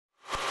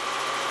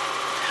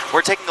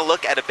We're taking a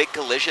look at a big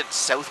collision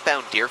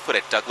southbound Deerfoot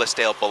at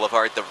Douglasdale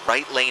Boulevard. The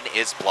right lane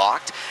is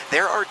blocked.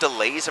 There are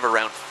delays of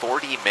around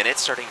 40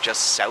 minutes starting just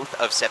south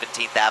of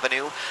 17th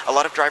Avenue. A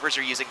lot of drivers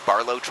are using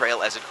Barlow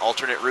Trail as an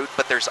alternate route,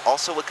 but there's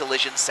also a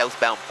collision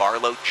southbound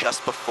Barlow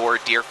just before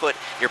Deerfoot.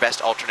 Your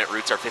best alternate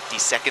routes are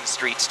 52nd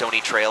Street, Stony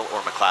Trail,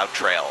 or McLeod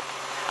Trail.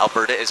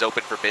 Alberta is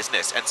open for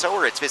business, and so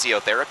are its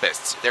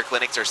physiotherapists. Their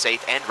clinics are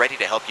safe and ready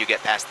to help you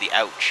get past the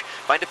ouch.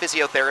 Find a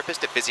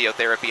physiotherapist at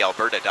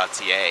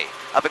physiotherapyalberta.ca.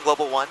 Up in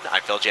Global One,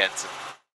 I'm Phil Jensen.